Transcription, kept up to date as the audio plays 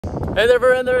Hey there,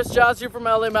 Varinder, it's Josh here from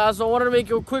LA Mazda. I wanted to make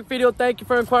you a quick video. Thank you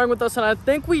for inquiring with us, and I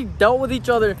think we dealt with each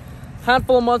other a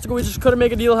handful of months ago. We just couldn't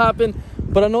make a deal happen,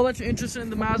 but I know that you're interested in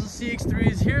the Mazda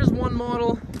CX-3s. Here's one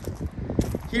model.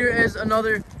 Here is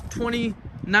another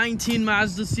 2019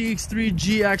 Mazda CX-3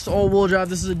 GX all-wheel drive.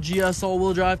 This is a GS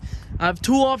all-wheel drive. I have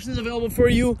two options available for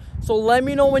you, so let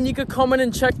me know when you could come in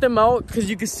and check them out, because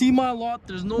you can see my lot.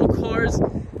 There's no cars.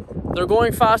 They're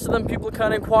going faster than people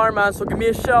can inquire, man. So give me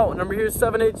a shout. Number here is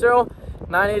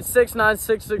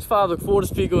 780-986-9665. Look forward to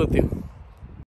speaking with you.